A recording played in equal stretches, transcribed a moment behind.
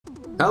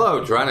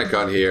Hello,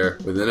 Tyrannicon here,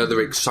 with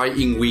another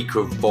exciting week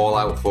of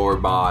Fallout 4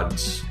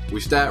 mods. We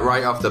start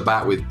right off the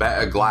bat with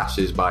better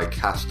glasses by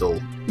Castle.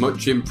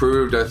 Much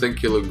improved, I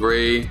think you'll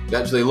agree. They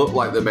actually look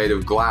like they're made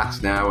of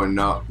glass now and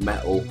not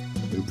metal.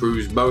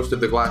 Improves most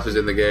of the glasses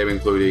in the game,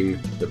 including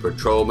the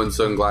patrolman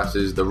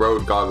sunglasses, the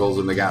road goggles,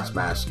 and the gas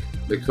mask.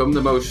 Become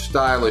the most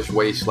stylish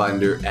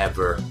Wastelander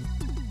ever.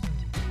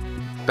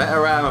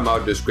 Better armor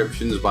mod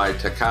descriptions by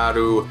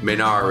Takaru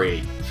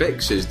Minari.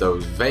 Fixes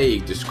those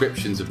vague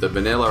descriptions of the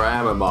vanilla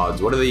armor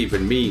mods. What do they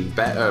even mean?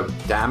 Better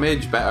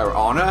damage? Better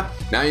honor?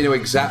 Now you know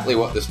exactly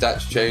what the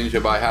stats change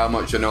by how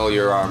much on all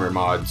your armor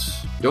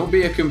mods. Don't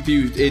be a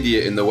confused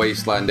idiot in the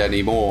wasteland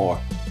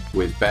anymore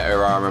with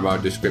better armor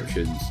mod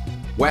descriptions.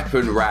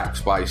 Weapon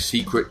racks by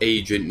Secret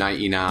Agent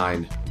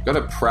 99. Got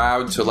a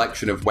proud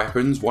selection of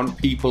weapons? Want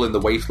people in the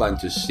wasteland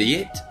to see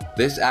it?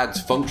 This adds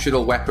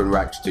functional weapon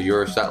racks to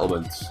your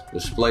settlements.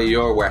 Display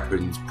your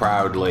weapons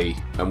proudly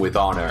and with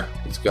honor.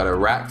 It's got a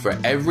rack for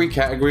every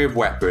category of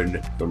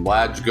weapon, from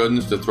large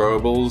guns to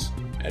throwables,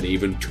 and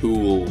even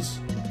tools.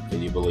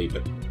 Can you believe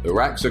it? The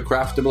racks are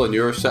craftable in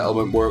your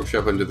settlement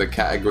workshop under the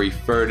category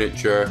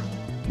Furniture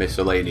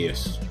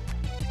Miscellaneous.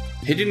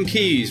 Hidden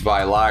Keys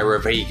by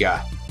Lyra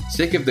Vega.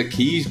 Sick of the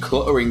keys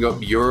cluttering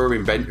up your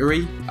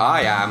inventory?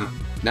 I am.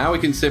 Now we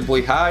can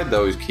simply hide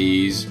those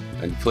keys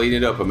and clean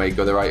it up and make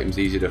other items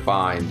easy to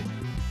find.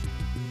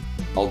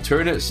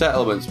 Alternate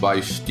Settlements by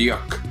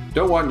Stuck.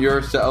 Don't want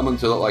your settlement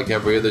to look like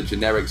every other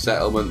generic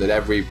settlement that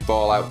every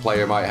Fallout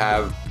player might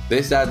have.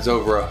 This adds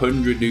over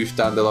 100 new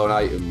standalone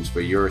items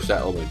for your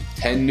settlement.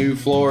 10 new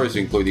floors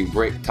including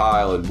brick,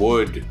 tile, and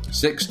wood.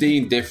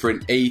 16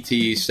 different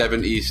 80s,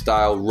 70s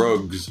style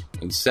rugs.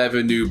 And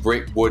 7 new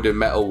brick, wood, and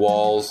metal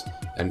walls.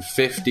 And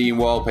 15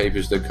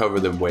 wallpapers to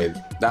cover them with.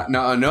 That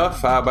not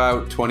enough? How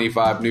about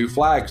 25 new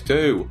flags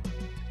too?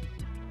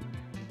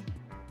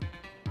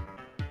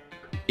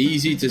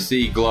 Easy to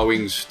see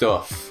glowing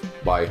stuff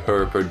by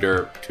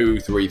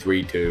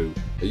HerperDerp2332.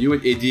 Are you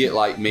an idiot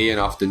like me and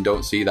often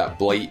don't see that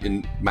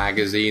blatant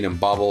magazine and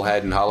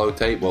bobblehead and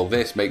holotape? Well,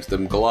 this makes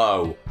them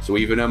glow, so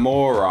even a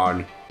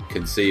moron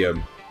can see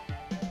them.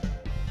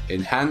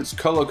 Enhanced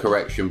color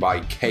correction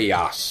by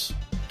Chaos.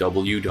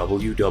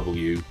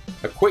 www.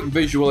 A quick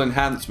visual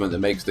enhancement that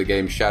makes the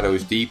game's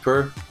shadows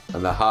deeper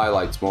and the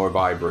highlights more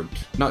vibrant.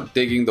 Not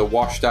digging the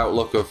washed out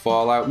look of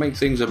Fallout, makes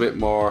things a bit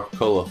more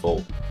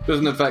colourful.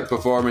 Doesn't affect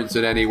performance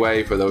in any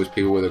way for those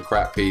people with a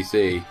crap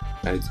PC,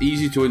 and it's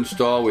easy to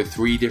install with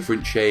 3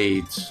 different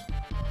shades.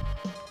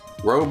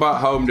 Robot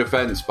Home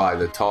Defense by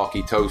the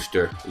Talkie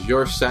Toaster. Is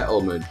your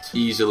settlement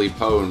easily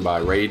pwned by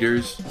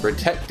raiders?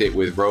 Protect it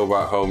with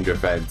Robot Home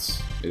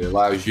Defense. It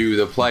allows you,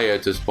 the player,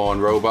 to spawn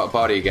robot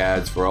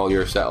bodyguards for all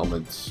your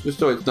settlements. Just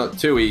so it's not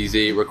too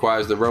easy, it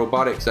requires the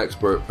Robotics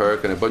Expert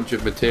perk and a bunch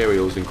of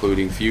materials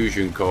including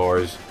fusion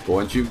cores. But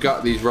once you've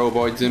got these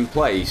roboids in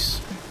place,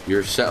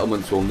 your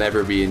settlements will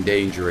never be in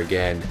danger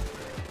again.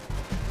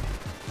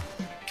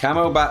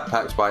 Camo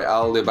Backpacks by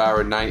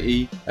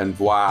Aldebaran90 and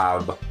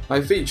Vwab.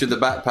 I featured the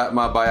backpack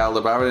mod by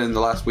Aldebaran in the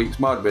last week's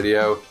mod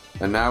video,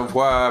 and now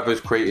Vwab has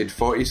created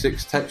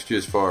 46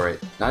 textures for it.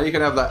 Now you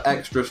can have that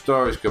extra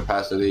storage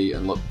capacity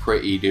and look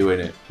pretty doing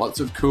it. Lots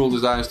of cool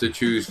designs to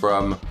choose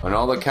from, and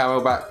all the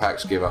camo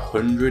backpacks give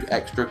 100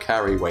 extra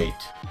carry weight.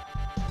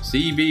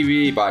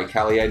 CBBE by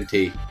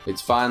Caliente.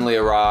 It's finally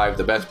arrived.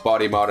 The best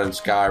body mod in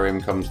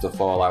Skyrim comes to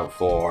Fallout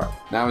 4.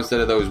 Now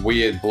instead of those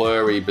weird,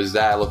 blurry,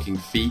 bizarre looking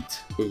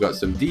feet, we've got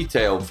some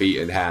detailed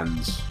feet and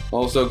hands.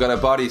 Also got a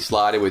body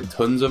slider with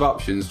tons of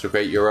options to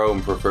create your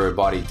own preferred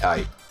body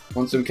type.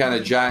 Want some kind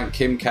of giant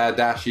Kim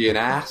Kardashian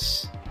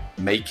ass?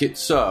 Make it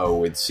so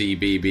with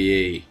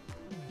CBBE.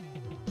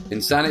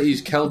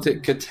 Insanity's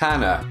Celtic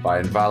Katana by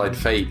Invalid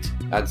Fate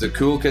adds a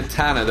cool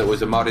katana that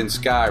was a mod in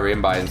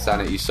Skyrim by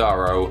Insanity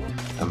Sorrow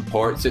and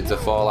ports it to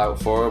Fallout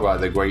 4 by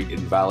the great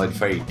Invalid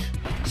Fate.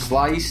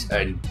 Slice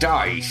and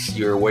dice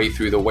your way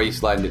through the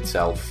wasteland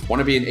itself. Want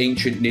to be an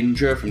ancient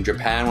ninja from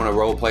Japan? Want to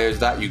roleplay as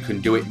that? You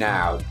can do it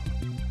now.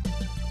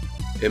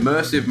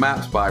 Immersive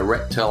Maps by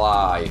Reptile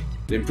Eye.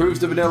 It improves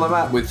the vanilla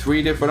map with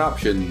 3 different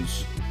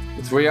options.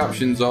 The 3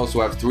 options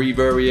also have 3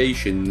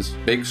 variations: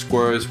 big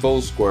squares,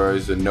 full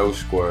squares, and no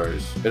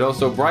squares. It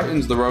also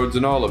brightens the roads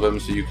in all of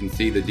them so you can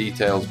see the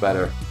details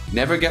better.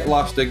 Never get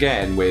lost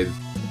again with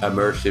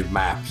immersive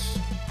maps.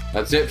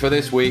 That's it for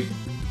this week.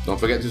 Don't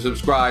forget to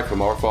subscribe for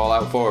more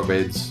Fallout 4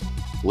 vids.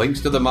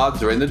 Links to the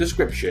mods are in the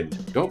description.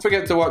 Don't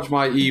forget to watch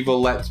my evil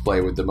Let's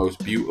Play with the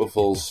most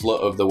beautiful slut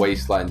of the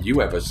wasteland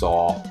you ever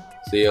saw.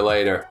 See you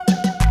later.